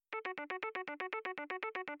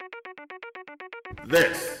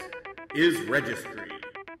This is Registry,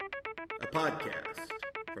 a podcast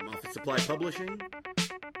from Office Supply Publishing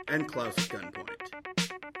and Klaus at Gunpoint.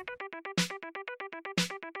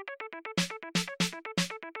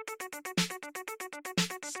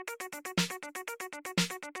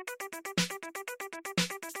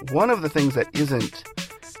 One of the things that isn't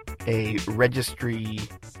a registry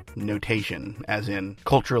notation, as in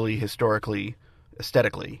culturally, historically,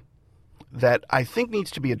 aesthetically, that I think needs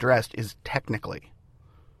to be addressed is technically.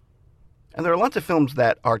 And there are lots of films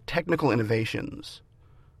that are technical innovations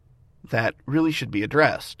that really should be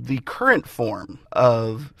addressed. The current form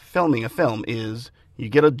of filming a film is you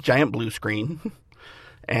get a giant blue screen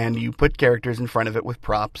and you put characters in front of it with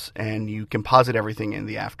props and you composite everything in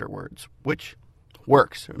the afterwards, which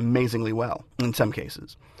works amazingly well in some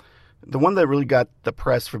cases. The one that really got the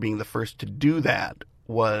press for being the first to do that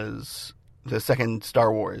was the second set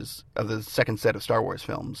of Star Wars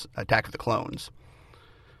films, Attack of the Clones.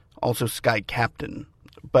 Also Sky Captain.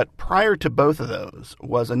 But prior to both of those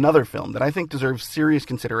was another film that I think deserves serious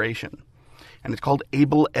consideration. And it's called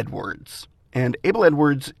Able Edwards. And Able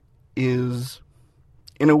Edwards is,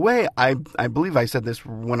 in a way, I believe I said this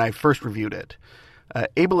when I first reviewed it.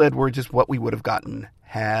 Able Edwards is what we would have gotten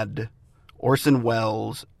had Orson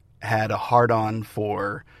Welles had a hard-on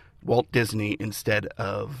for Walt Disney instead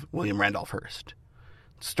of William Randolph Hearst.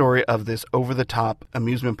 Story of this over-the-top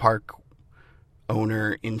amusement park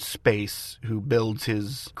owner in space who builds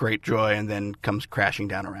his great joy and then comes crashing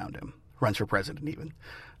down around him. Runs for president even.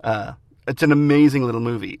 It's an amazing little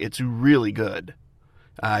movie. It's really good.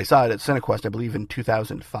 I saw it at CineQuest, I believe, in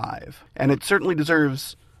 2005. And it certainly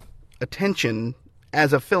deserves attention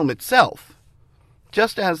as a film itself.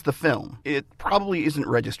 Just as the film, it probably isn't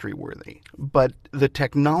registry worthy, but the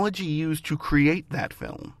technology used to create that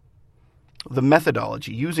film, the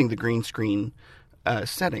methodology using the green screen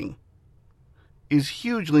setting, is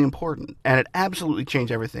hugely important, and it absolutely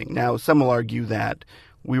changed everything. Now, some will argue that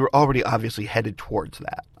we were already obviously headed towards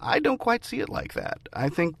that. I don't quite see it like that. I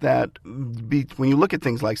think that when you look at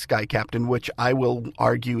things like Sky Captain, which I will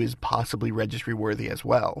argue is possibly registry worthy as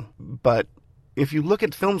well, but if you look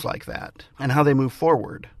at films like that and how they move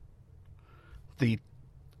forward, the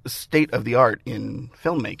state of the art in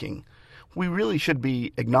filmmaking, we really should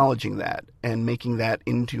be acknowledging that and making that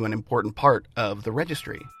into an important part of the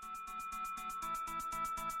registry.